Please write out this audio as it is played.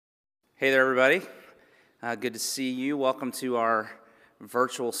Hey there, everybody. Good to see you. Welcome to our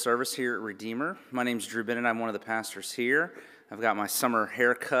virtual service here at Redeemer. My name's Drew Bennett. I'm one of the pastors here. I've got my summer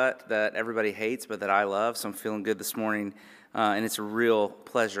haircut that everybody hates, but that I love, so I'm feeling good this morning, and it's a real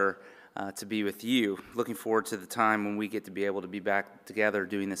pleasure to be with you. Looking forward to the time when we get to be able to be back together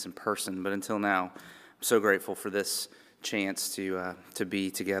doing this in person, but until now, I'm so grateful for this chance to be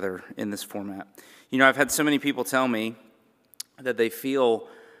together in this format. You know, I've had so many people tell me that they feel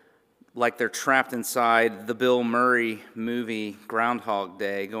like they're trapped inside the Bill Murray movie Groundhog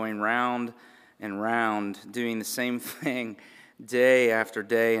Day, going round and round, doing the same thing day after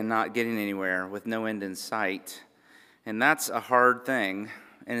day and not getting anywhere with no end in sight. And that's a hard thing,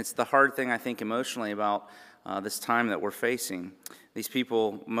 and it's the hard thing, I think, emotionally about this time that we're facing. These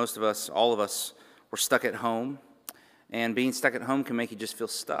people, most of us, all of us, were stuck at home, and being stuck at home can make you just feel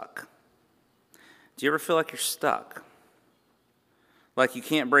stuck. Do you ever feel like you're stuck? Like you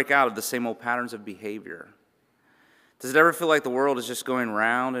can't break out of the same old patterns of behavior? Does it ever feel like the world is just going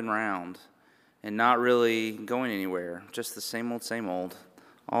round and round and not really going anywhere? Just the same old,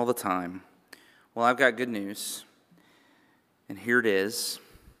 all the time. Well, I've got good news, and here it is.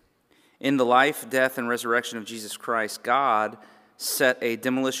 In the life, death, and resurrection of Jesus Christ, God set a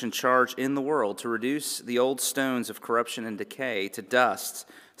demolition charge in the world to reduce the old stones of corruption and decay to dust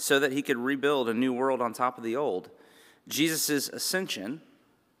so that he could rebuild a new world on top of the old. Jesus' ascension,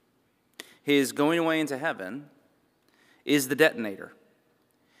 his going away into heaven, is the detonator.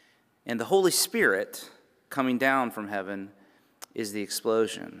 And the Holy Spirit coming down from heaven is the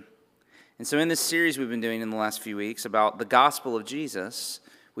explosion. And so in this series we've been doing in the last few weeks about the gospel of Jesus,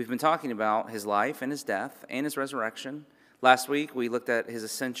 we've been talking about his life and his death and his resurrection. Last week we looked at his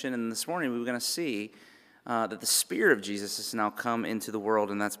ascension, and this morning we were going to see that the Spirit of Jesus has now come into the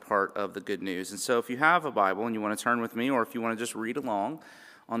world, and that's part of the good news. And so if you have a Bible and you want to turn with me, or if you want to just read along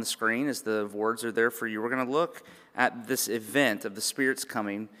on the screen as the words are there for you, we're going to look at this event of the Spirit's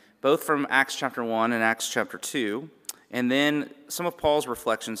coming, both from Acts chapter 1 and Acts chapter 2, and then some of Paul's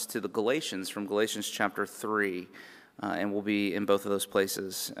reflections to the Galatians from Galatians chapter 3, and we'll be in both of those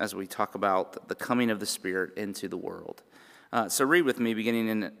places as we talk about the coming of the Spirit into the world. So read with me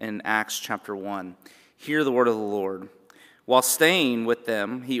beginning in Acts chapter 1. Hear the word of the Lord. While staying with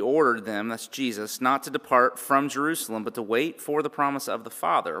them, he ordered them, that's Jesus, not to depart from Jerusalem, but to wait for the promise of the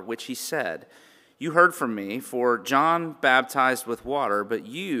Father, which he said, "You heard from me, for John baptized with water, but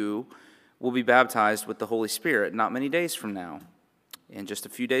you will be baptized with the Holy Spirit not many days from now." And just a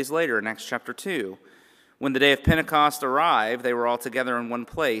few days later, in Acts chapter 2, when the day of Pentecost arrived, they were all together in one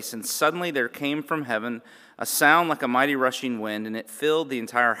place, and suddenly there came from heaven a sound like a mighty rushing wind, and it filled the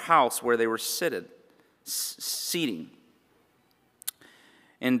entire house where they were seating.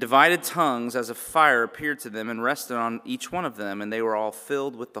 And divided tongues as of fire appeared to them and rested on each one of them, and they were all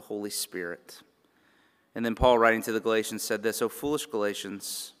filled with the Holy Spirit. And then Paul, writing to the Galatians, said this, "O foolish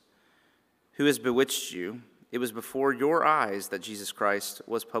Galatians, who has bewitched you? It was before your eyes that Jesus Christ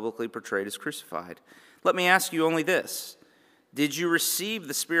was publicly portrayed as crucified. Let me ask you only this. Did you receive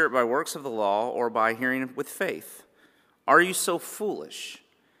the Spirit by works of the law or by hearing with faith? Are you so foolish?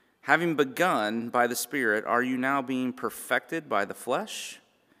 Having begun by the Spirit, are you now being perfected by the flesh?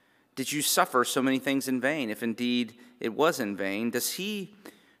 Did you suffer so many things in vain? If indeed it was in vain, does he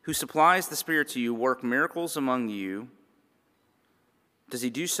who supplies the Spirit to you work miracles among you? Does he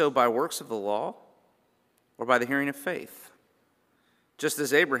do so by works of the law or by the hearing of faith? Just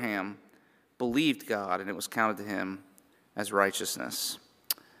as Abraham believed God, and it was counted to him as righteousness."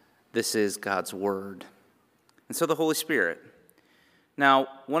 This is God's word. And so the Holy Spirit.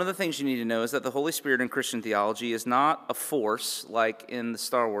 Now, one of the things you need to know is that the Holy Spirit in Christian theology is not a force like in the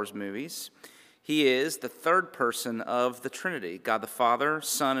Star Wars movies. He is the third person of the Trinity, God the Father,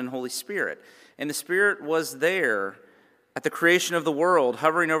 Son, and Holy Spirit. And the Spirit was there at the creation of the world,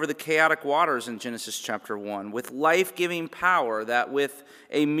 hovering over the chaotic waters in Genesis chapter 1, with life-giving power that with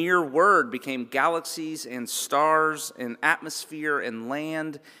a mere word became galaxies and stars and atmosphere and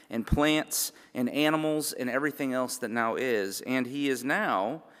land and plants and animals and everything else that now is. And he is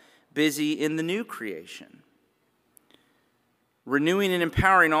now busy in the new creation, renewing and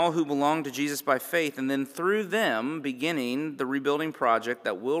empowering all who belong to Jesus by faith, and then through them beginning the rebuilding project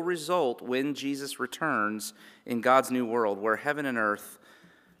that will result when Jesus returns in God's new world, where heaven and earth,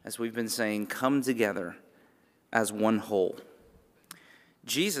 as we've been saying, come together as one whole.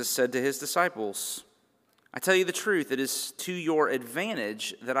 Jesus said to his disciples, "I tell you the truth, it is to your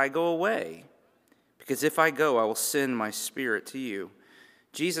advantage that I go away, because if I go, I will send my Spirit to you."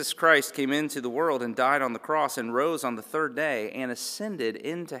 Jesus Christ came into the world and died on the cross and rose on the third day and ascended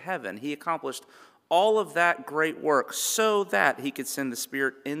into heaven. He accomplished all of that great work so that he could send the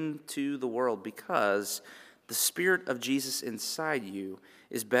Spirit into the world, because the Spirit of Jesus inside you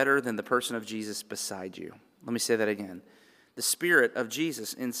is better than the person of Jesus beside you. Let me say that again. The Spirit of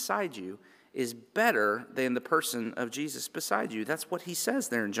Jesus inside you is better than the person of Jesus beside you. That's what he says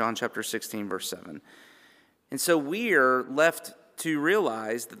there in John chapter 16, verse 7. And so we are left to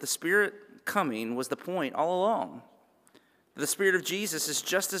realize that the Spirit coming was the point all along. The Spirit of Jesus is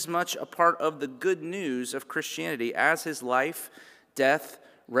just as much a part of the good news of Christianity as his life, death,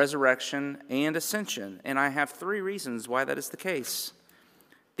 resurrection, and ascension. And I have 3 reasons why that is the case.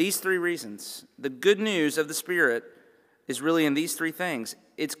 These 3 reasons. The good news of the Spirit is really in these 3 things.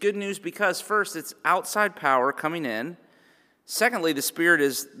 It's good news because, first, it's outside power coming in. Secondly, the Spirit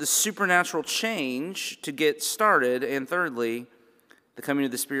is the supernatural change to get started. And thirdly, the coming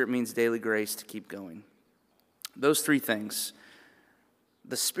of the Spirit means daily grace to keep going. Those 3 things.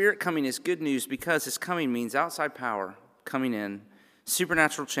 The Spirit coming is good news because his coming means outside power coming in,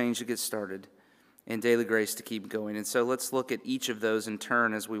 supernatural change to get started, and daily grace to keep going. And so let's look at each of those in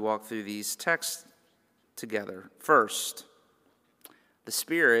turn as we walk through these texts together. First, the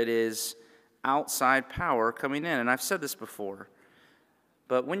Spirit is outside power coming in. And I've said this before,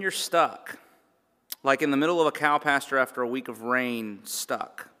 but when you're stuck, like in the middle of a cow pasture after a week of rain,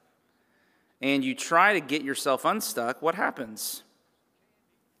 stuck, and you try to get yourself unstuck, what happens?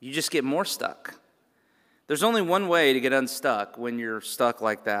 You just get more stuck. There's only one way to get unstuck when you're stuck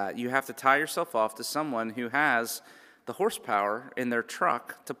like that. You have to tie yourself off to someone who has the horsepower in their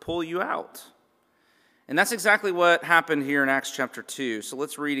truck to pull you out. And that's exactly what happened here in Acts chapter 2. So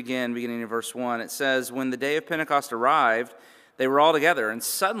let's read again, beginning in verse 1. It says, "When the day of Pentecost arrived, they were all together, and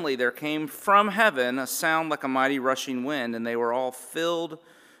suddenly there came from heaven a sound like a mighty rushing wind, and they were all filled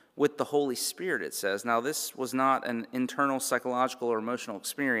with the Holy Spirit," it says. Now, this was not an internal psychological or emotional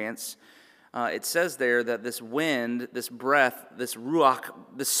experience. It says there that this wind, this breath, this ruach,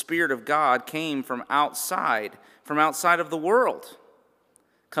 the Spirit of God came from outside of the world,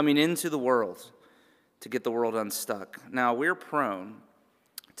 coming into the world to get the world unstuck. Now, we're prone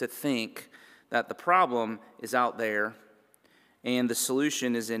to think that the problem is out there and the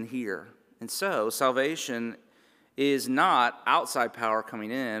solution is in here. And so, salvation is not outside power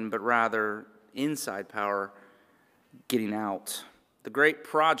coming in, but rather inside power getting out. The great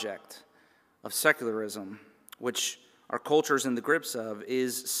project of secularism, which our culture is in the grips of,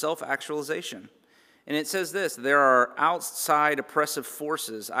 is self-actualization. And it says this: there are outside oppressive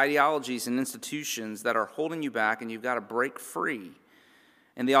forces, ideologies, and institutions that are holding you back, and you've got to break free.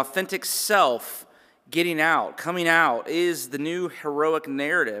 And the authentic self getting out, coming out, is the new heroic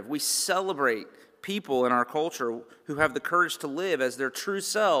narrative. We celebrate people in our culture who have the courage to live as their true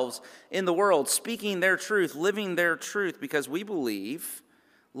selves in the world, speaking their truth, living their truth, because we believe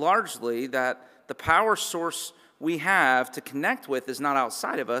largely that the power source we have to connect with is not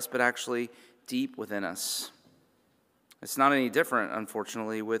outside of us, but actually deep within us. It's not any different,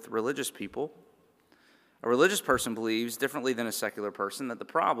 unfortunately, with religious people. A religious person believes differently than a secular person that the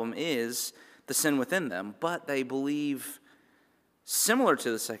problem is the sin within them, but they believe, similar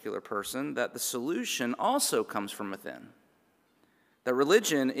to the secular person, that the solution also comes from within. That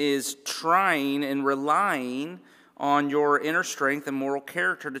religion is trying and relying on your inner strength and moral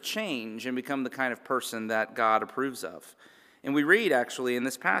character to change and become the kind of person that God approves of. And we read, actually, in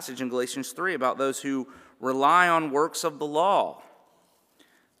this passage in Galatians 3 about those who rely on works of the law.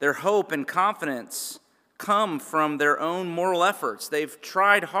 Their hope and confidence come from their own moral efforts. They've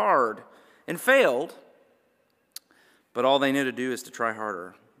tried hard and failed, but all they know to do is to try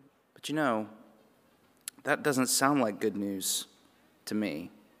harder. But you know, that doesn't sound like good news to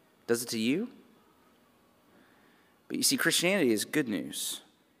me. Does it to you? But you see, Christianity is good news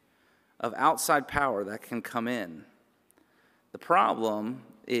of outside power that can come in. The problem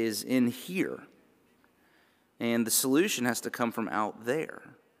is in here, and the solution has to come from out there.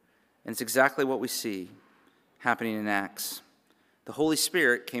 And it's exactly what we see happening in Acts. The Holy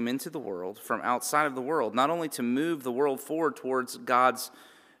Spirit came into the world from outside of the world, not only to move the world forward towards God's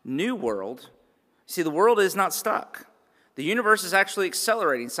new world. See, the world is not stuck. The universe is actually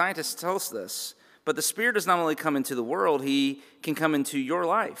accelerating. Scientists tell us this. But the Spirit does not only come into the world, he can come into your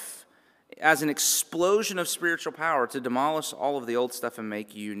life as an explosion of spiritual power to demolish all of the old stuff and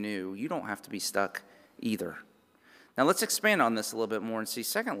make you new. You don't have to be stuck either. Now let's expand on this a little bit more and see,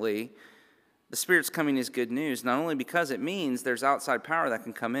 secondly, the Spirit's coming is good news, not only because it means there's outside power that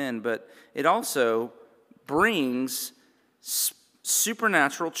can come in, but it also brings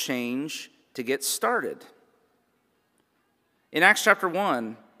supernatural change to get started. In Acts chapter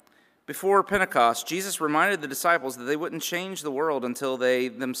 1, Before Pentecost, Jesus reminded the disciples that they wouldn't change the world until they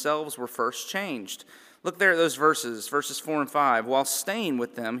themselves were first changed. Look there at those verses 4 and 5. While staying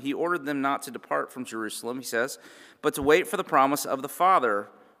with them, he ordered them not to depart from Jerusalem, he says, but to wait for the promise of the Father,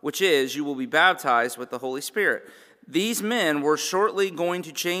 which is, you will be baptized with the Holy Spirit. These men were shortly going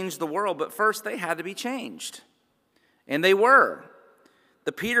to change the world, but first they had to be changed. And they were.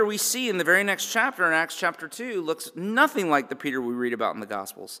 The Peter we see in the very next chapter, in Acts chapter 2, looks nothing like the Peter we read about in the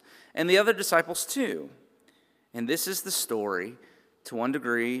Gospels. And the other disciples too. And this is the story, to one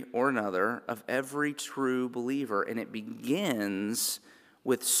degree or another, of every true believer. And it begins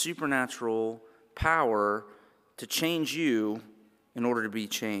with supernatural power to change you in order to be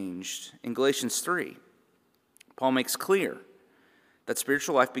changed. In Galatians 3, Paul makes clear that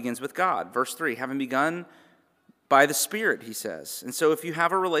spiritual life begins with God. Verse 3, having begun by the Spirit, he says. And so if you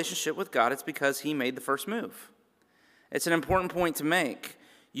have a relationship with God, it's because he made the first move. It's an important point to make.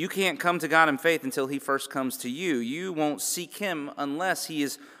 You can't come to God in faith until he first comes to you. You won't seek him unless he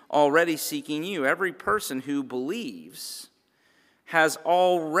is already seeking you. Every person who believes has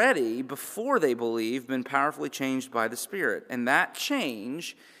already, before they believe, been powerfully changed by the Spirit. And that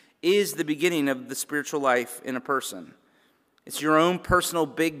change is the beginning of the spiritual life in a person. It's your own personal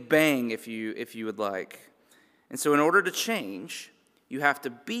big bang, if you would like. And so in order to change, you have to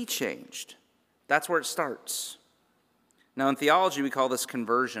be changed. That's where it starts. Now in theology, we call this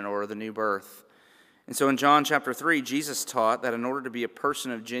conversion or the new birth. And so in John chapter 3, Jesus taught that in order to be a person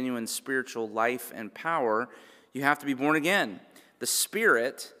of genuine spiritual life and power, you have to be born again. The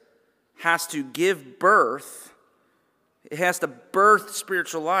Spirit has to give birth. It has to birth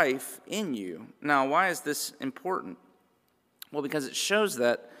spiritual life in you. Now, why is this important? Well, because it shows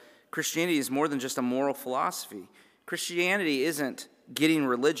that Christianity is more than just a moral philosophy. Christianity isn't getting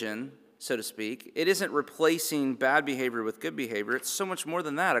religion, so to speak. It isn't replacing bad behavior with good behavior. It's so much more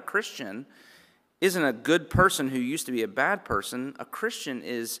than that. A Christian isn't a good person who used to be a bad person. A Christian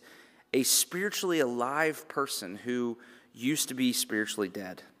is a spiritually alive person who used to be spiritually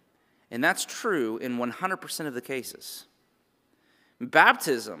dead. And that's true in 100% of the cases.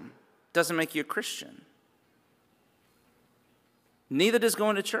 Baptism doesn't make you a Christian. Neither does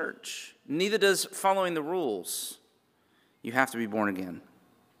going to church. Neither does following the rules. You have to be born again.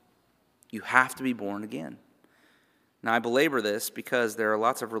 You have to be born again. Now, I belabor this because there are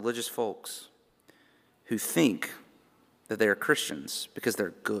lots of religious folks who think that they are Christians because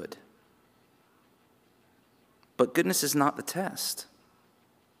they're good. But goodness is not the test.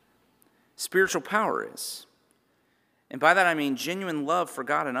 Spiritual power is. And by that I mean genuine love for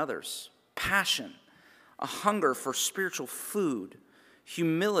God and others, passion, a hunger for spiritual food,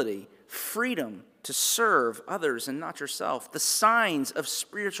 humility, freedom to serve others and not yourself, the signs of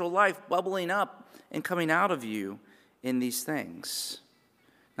spiritual life bubbling up and coming out of you in these things.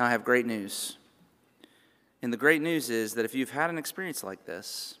 Now I have great news. And the great news is that if you've had an experience like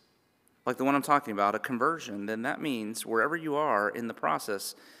this, like the one I'm talking about, a conversion, then that means wherever you are in the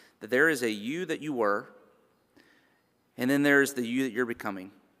process, that there is a you that you were, and then there's the you that you're becoming.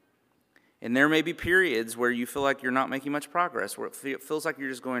 And there may be periods where you feel like you're not making much progress, where it feels like you're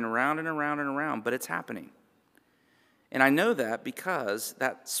just going around and around and around, but it's happening. And I know that because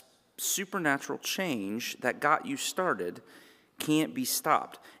that supernatural change that got you started can't be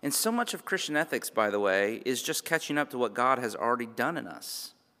stopped. And so much of Christian ethics, by the way, is just catching up to what God has already done in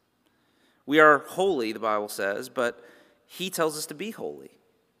us. We are holy, the Bible says, but he tells us to be holy.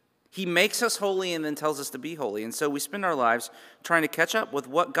 He makes us holy and then tells us to be holy. And so we spend our lives trying to catch up with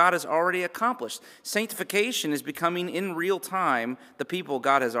what God has already accomplished. Sanctification is becoming in real time the people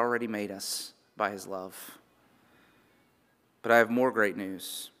God has already made us by his love. But I have more great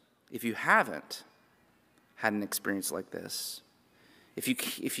news. If you haven't had an experience like this,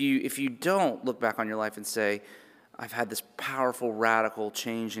 if you don't look back on your life and say, I've had this powerful, radical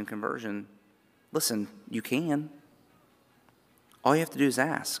change in conversion, listen, you can. All you have to do is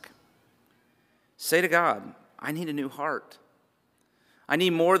ask. Say to God, I need a new heart. I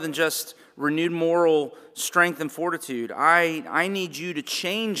need more than just renewed moral strength and fortitude. I need you to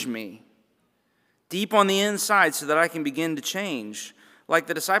change me deep on the inside so that I can begin to change. Like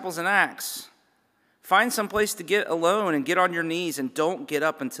the disciples in Acts, find some place to get alone and get on your knees and don't get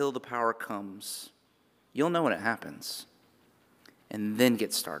up until the power comes. You'll know when it happens. And then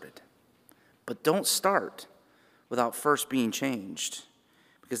get started. But don't start without first being changed,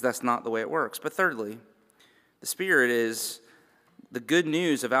 because that's not the way it works. But thirdly, the Spirit is the good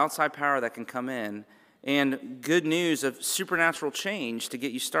news of outside power that can come in and good news of supernatural change to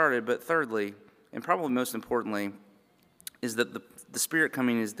get you started. But thirdly, and probably most importantly, is that the Spirit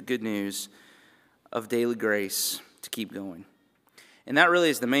coming is the good news of daily grace to keep going. And that really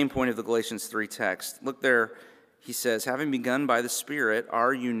is the main point of the Galatians 3 text. Look there, he says, having begun by the Spirit,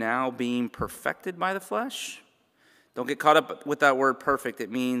 are you now being perfected by the flesh? Don't get caught up with that word perfect. It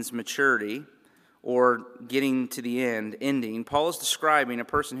means maturity or getting to the end, ending. Paul is describing a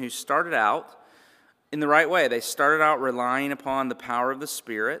person who started out in the right way. They started out relying upon the power of the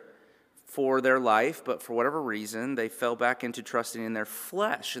Spirit for their life, but for whatever reason, they fell back into trusting in their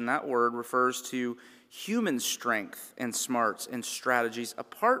flesh. And that word refers to human strength and smarts and strategies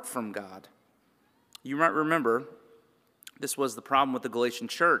apart from God. You might remember this was the problem with the Galatian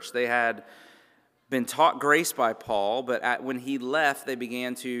church. They had been taught grace by Paul, but when he left, they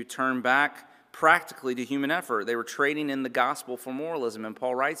began to turn back practically to human effort. They were trading in the gospel for moralism, and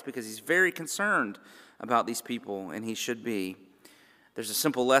Paul writes because he's very concerned about these people, and he should be. There's a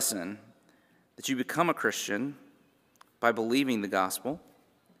simple lesson that you become a Christian by believing the gospel,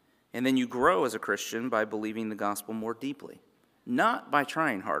 and then you grow as a Christian by believing the gospel more deeply, not by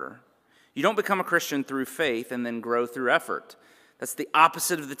trying harder. You don't become a Christian through faith and then grow through effort. That's the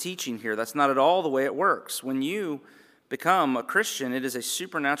opposite of the teaching here. That's not at all the way it works. When you become a Christian, it is a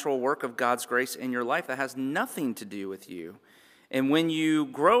supernatural work of God's grace in your life that has nothing to do with you. And when you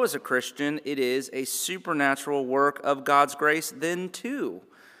grow as a Christian, it is a supernatural work of God's grace then too.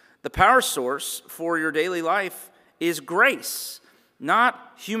 The power source for your daily life is grace,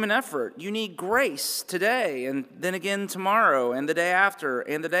 not human effort. You need grace today and then again tomorrow and the day after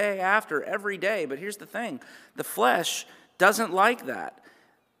and the day after every day. But here's the thing. The flesh doesn't like that.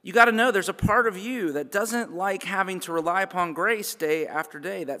 You got to know there's a part of you that doesn't like having to rely upon grace day after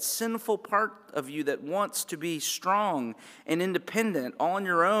day. That sinful part of you that wants to be strong and independent on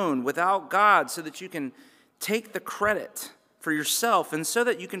your own without God so that you can take the credit for yourself and so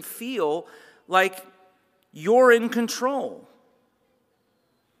that you can feel like you're in control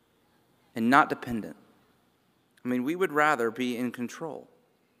and not dependent. I mean, we would rather be in control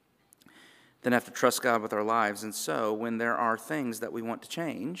than have to trust God with our lives. And so when there are things that we want to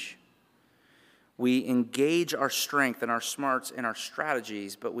change, we engage our strength and our smarts and our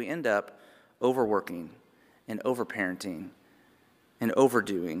strategies, but we end up overworking and overparenting and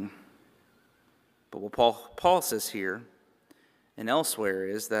overdoing. But what Paul says here and elsewhere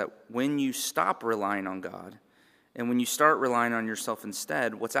is that when you stop relying on God and when you start relying on yourself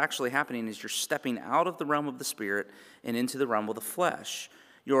instead, what's actually happening is you're stepping out of the realm of the Spirit and into the realm of the flesh.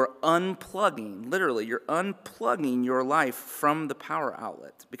 You're unplugging, literally, you're unplugging your life from the power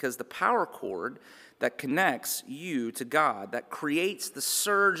outlet because the power cord that connects you to God, that creates the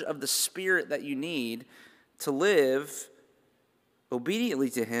surge of the Spirit that you need to live obediently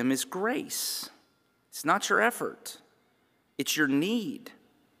to Him is grace. It's not your effort. It's your need.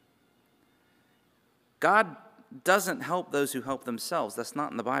 God doesn't help those who help themselves. That's not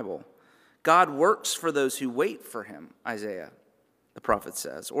in the Bible. God works for those who wait for Him, Isaiah, the prophet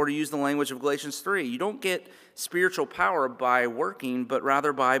says. Or to use the language of Galatians 3, you don't get spiritual power by working, but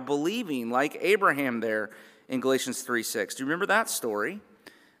rather by believing, like Abraham there in Galatians 3:6. Do you remember that story?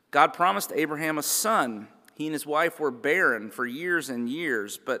 God promised Abraham a son. He and his wife were barren for years and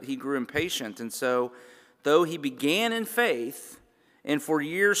years, but he grew impatient. And so, though he began in faith and for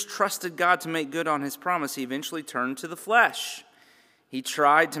years trusted God to make good on his promise, he eventually turned to the flesh. He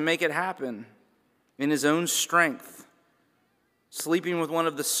tried to make it happen in his own strength, sleeping with one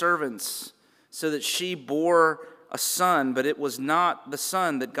of the servants so that she bore a son, but it was not the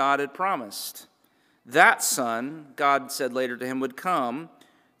son that God had promised. That son, God said later to him, would come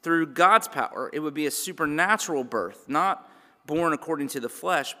through God's power. It would be a supernatural birth, not born according to the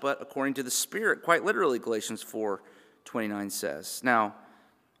flesh, but according to the Spirit. Quite literally, Galatians 4:29 says. Now,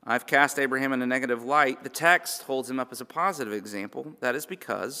 I've cast Abraham in a negative light. The text holds him up as a positive example. That is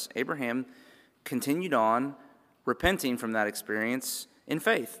because Abraham continued on repenting from that experience in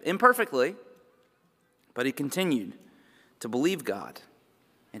faith, imperfectly, but he continued to believe God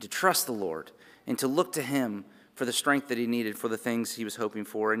and to trust the Lord and to look to Him for the strength that he needed for the things he was hoping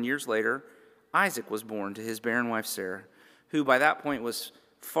for. And years later, Isaac was born to his barren wife Sarah, who by that point was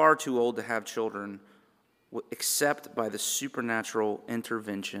far too old to have children, except by the supernatural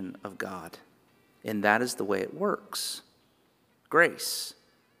intervention of God. And that is the way it works. Grace,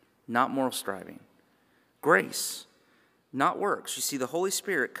 not moral striving. Grace, not works. You see, the Holy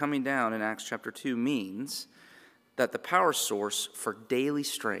Spirit coming down in Acts chapter 2 means that the power source for daily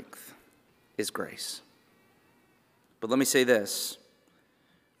strength is grace. But let me say this.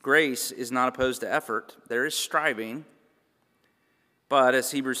 Grace is not opposed to effort. There is striving. But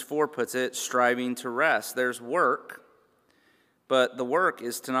as Hebrews 4 puts it, striving to rest. There's work, but the work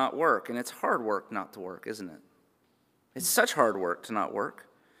is to not work. And it's hard work not to work, isn't it? It's such hard work to not work.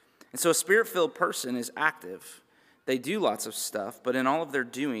 And so a Spirit-filled person is active. They do lots of stuff, but in all of their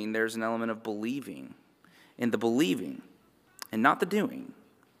doing, there's an element of believing. And the believing, and not the doing,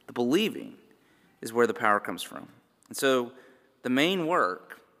 the believing is where the power comes from. And so the main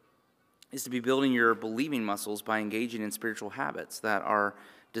work is to be building your believing muscles by engaging in spiritual habits that are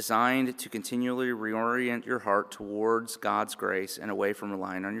designed to continually reorient your heart towards God's grace and away from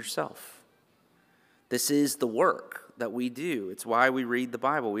relying on yourself. This is the work that we do. It's why we read the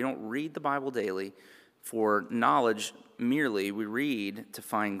Bible. We don't read the Bible daily for knowledge merely. We read to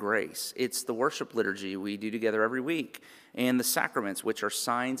find grace. It's the worship liturgy we do together every week and the sacraments, which are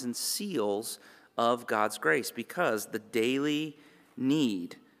signs and seals of God's grace, because the daily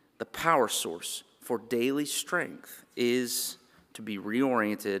need, the power source for daily strength is to be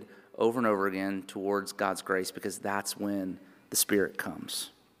reoriented over and over again towards God's grace, because that's when the Spirit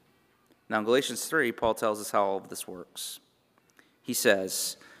comes. Now in Galatians 3, Paul tells us how all of this works. He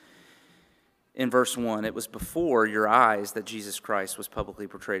says in verse 1, "It was before your eyes that Jesus Christ was publicly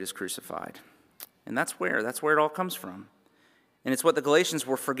portrayed as crucified." And that's where it all comes from. And it's what the Galatians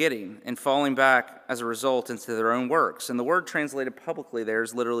were forgetting and falling back as a result into their own works. And the word translated publicly there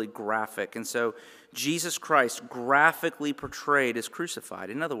is literally graphic. And so Jesus Christ graphically portrayed as crucified.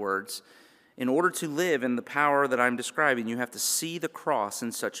 In other words, in order to live in the power that I'm describing, you have to see the cross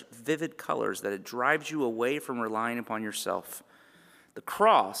in such vivid colors that it drives you away from relying upon yourself. The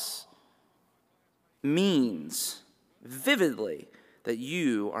cross means vividly that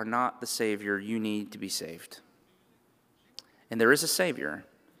you are not the Savior you need to be saved. And there is a Savior,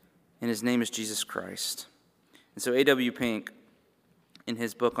 and his name is Jesus Christ. And so A.W. Pink, in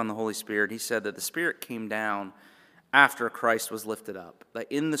his book on the Holy Spirit, he said that the Spirit came down after Christ was lifted up. That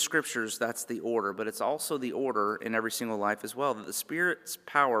in the Scriptures, that's the order, but it's also the order in every single life as well, that the Spirit's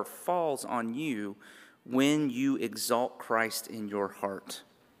power falls on you when you exalt Christ in your heart.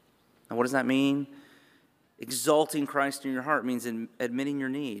 Now, what does that mean? Exalting Christ in your heart means admitting your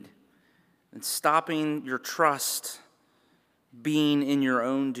need and stopping your trust being in your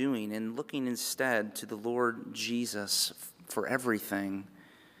own doing and looking instead to the Lord Jesus for everything.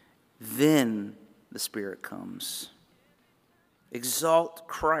 Then the Spirit comes. Exalt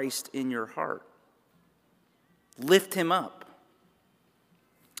Christ in your heart. Lift him up.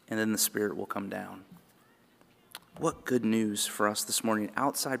 And then the Spirit will come down. What good news for us this morning.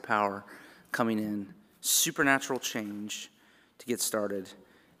 Outside power coming in. Supernatural change to get started.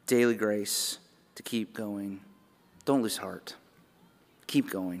 Daily grace to keep going. Don't lose heart. Keep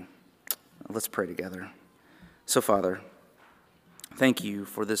going. Let's pray together. So, Father, thank you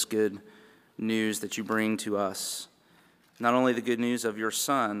for this good news that you bring to us. Not only the good news of your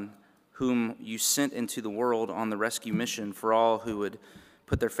Son, whom you sent into the world on the rescue mission for all who would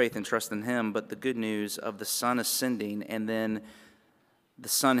put their faith and trust in him, but the good news of the Son ascending, and then the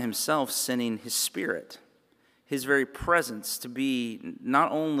Son himself sending his Spirit, his very presence, to be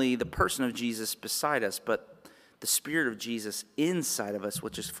not only the person of Jesus beside us, but the Spirit of Jesus inside of us,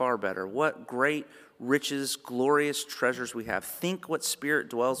 which is far better. What great riches, glorious treasures we have. Think what Spirit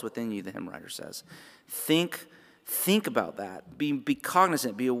dwells within you, the hymn writer says. Think about that. Be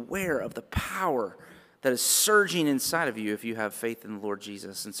cognizant, be aware of the power that is surging inside of you if you have faith in the Lord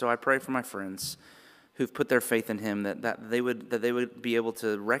Jesus. And so I pray for my friends who've put their faith in him, that they would be able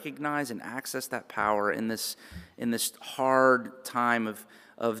to recognize and access that power in this hard time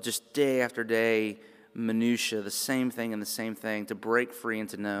of just day after day minutia, the same thing and the same thing, to break free and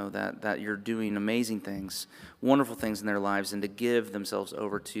to know that you're doing amazing things, wonderful things in their lives, and to give themselves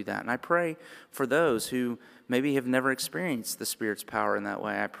over to that. And I pray for those who maybe have never experienced the Spirit's power in that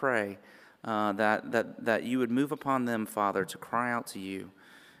way. I pray that you would move upon them, Father, to cry out to you.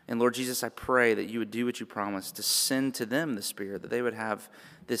 And Lord Jesus, I pray that you would do what you promised, to send to them the Spirit, that they would have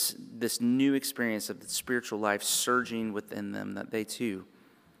this new experience of the spiritual life surging within them, that they too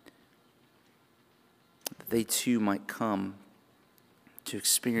might come to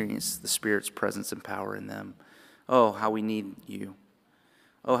experience the Spirit's presence and power in them. Oh, how we need you.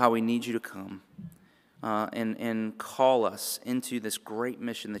 Oh, how we need you to come and call us into this great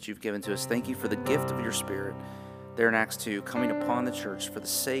mission that you've given to us. Thank you for the gift of your Spirit there in Acts 2, coming upon the church for the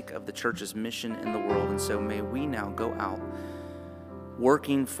sake of the church's mission in the world. And so may we now go out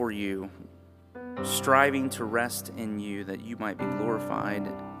working for you, striving to rest in you, that you might be glorified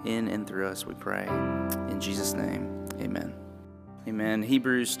in and through us, we pray. In Jesus' name, amen. Amen.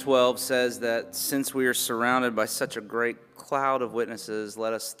 Hebrews 12 says that since we are surrounded by such a great cloud of witnesses,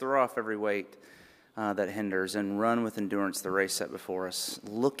 let us throw off every weight that hinders and run with endurance the race set before us,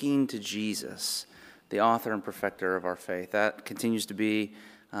 looking to Jesus, the author and perfecter of our faith. That continues to be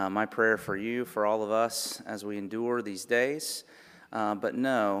my prayer for you, for all of us, as we endure these days. But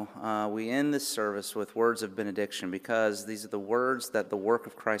no, we end this service with words of benediction because these are the words that the work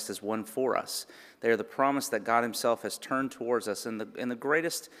of Christ has won for us. They are the promise that God himself has turned towards us. And the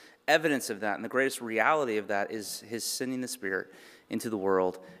greatest evidence of that and the greatest reality of that is his sending the Spirit into the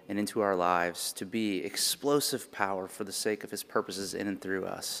world and into our lives to be explosive power for the sake of his purposes in and through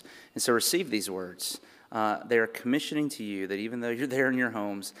us. And so receive these words. They are commissioning to you that even though you're there in your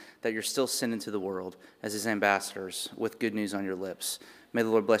homes, that you're still sent into the world as his ambassadors with good news on your lips. May the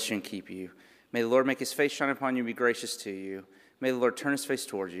Lord bless you and keep you. May the Lord make his face shine upon you and be gracious to you. May the Lord turn his face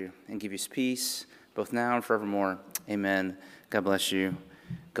towards you and give you his peace, both now and forevermore. Amen. God bless you.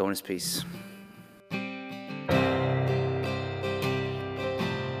 Go in his peace.